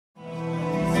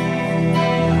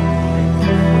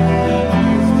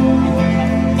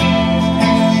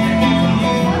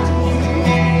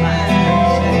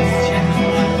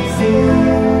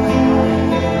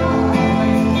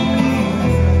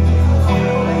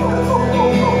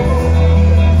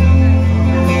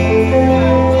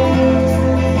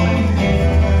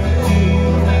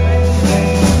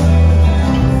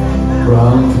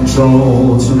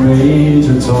control to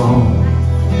Major Tom.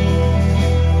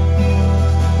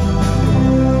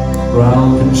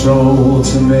 Ground control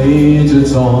to Major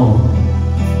Tom.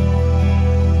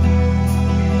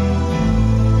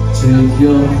 Take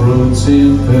your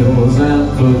protein pills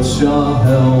and put your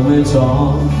helmet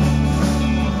on.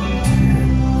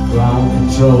 Ground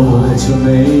control to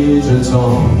Major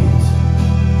Tom.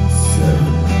 7,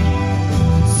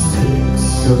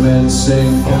 6,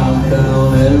 commencing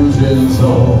countdown, engines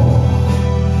on.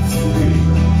 3,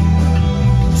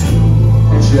 2,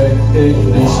 check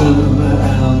ignition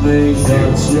and make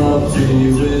God's love be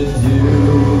with you.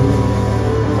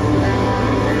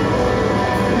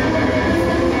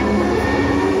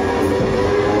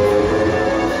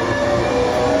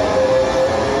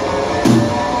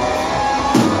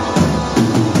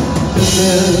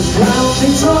 There's ground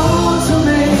control to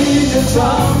Major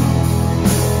Tom.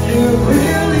 You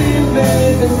really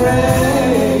made the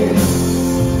grade,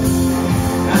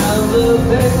 and the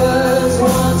papers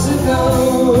want to know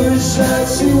which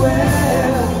shirts you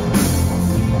wear.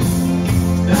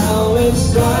 Now it's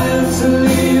time to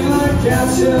leave the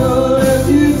capsule if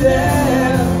you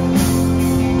dare.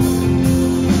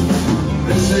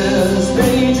 This is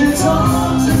Major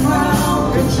Tom to ground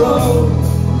control.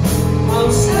 I'm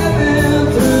stepping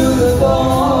through the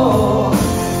door,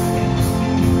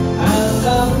 and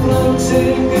I'm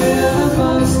floating in a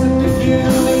most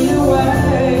peculiar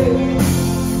way.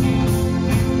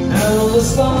 And the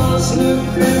stars look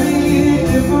very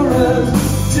different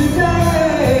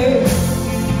today.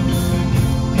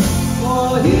 For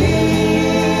here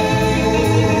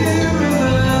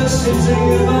I'm sitting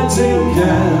in my tin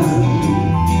can.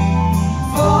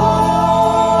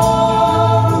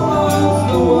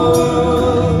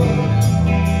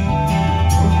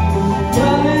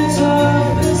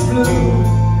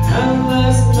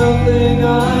 Nothing I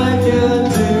can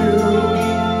do.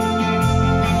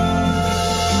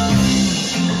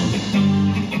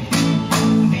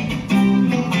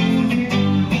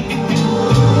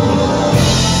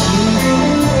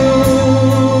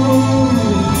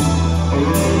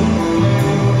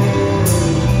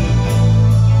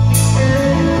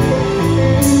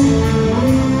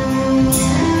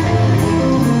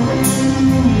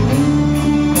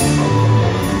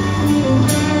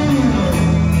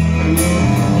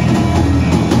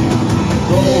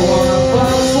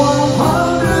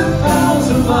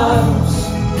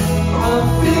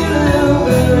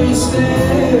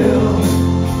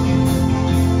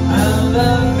 And I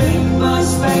think my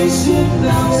spaceship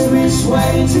knows which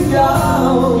way to go.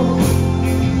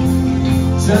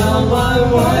 Tell my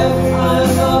wife I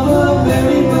love her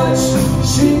very much,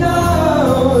 she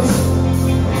knows.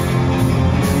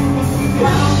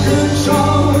 Ground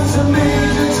control to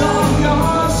Major Tom,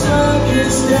 your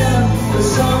circuit's dead.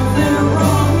 There's something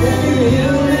wrong, can you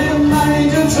hear me,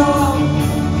 Major Tom?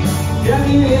 Can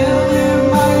you hear me,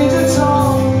 Major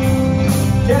Tom?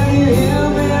 Can you hear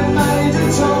me, Major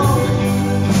Tom?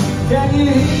 Can you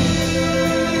hear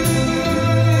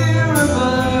if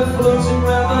I'm floating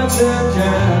round my tin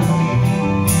can?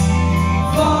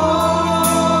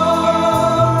 Far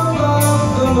above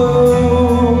the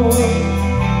moon,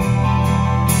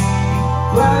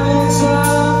 planets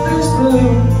Earth is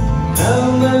blue,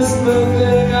 and there's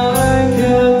nothing I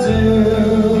can do.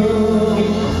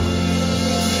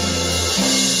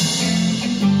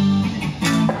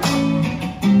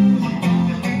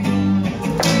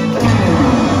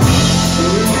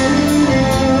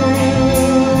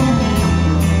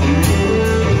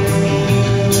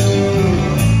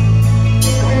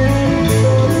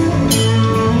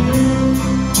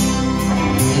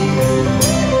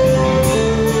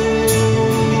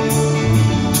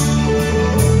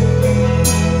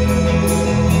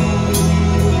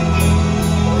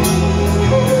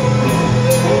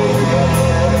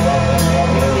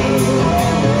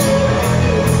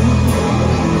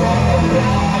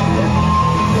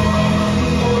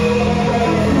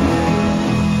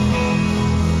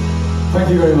 Thank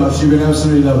you very much. You've been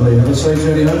absolutely lovely. Have a safe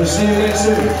journey home. See you again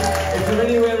soon.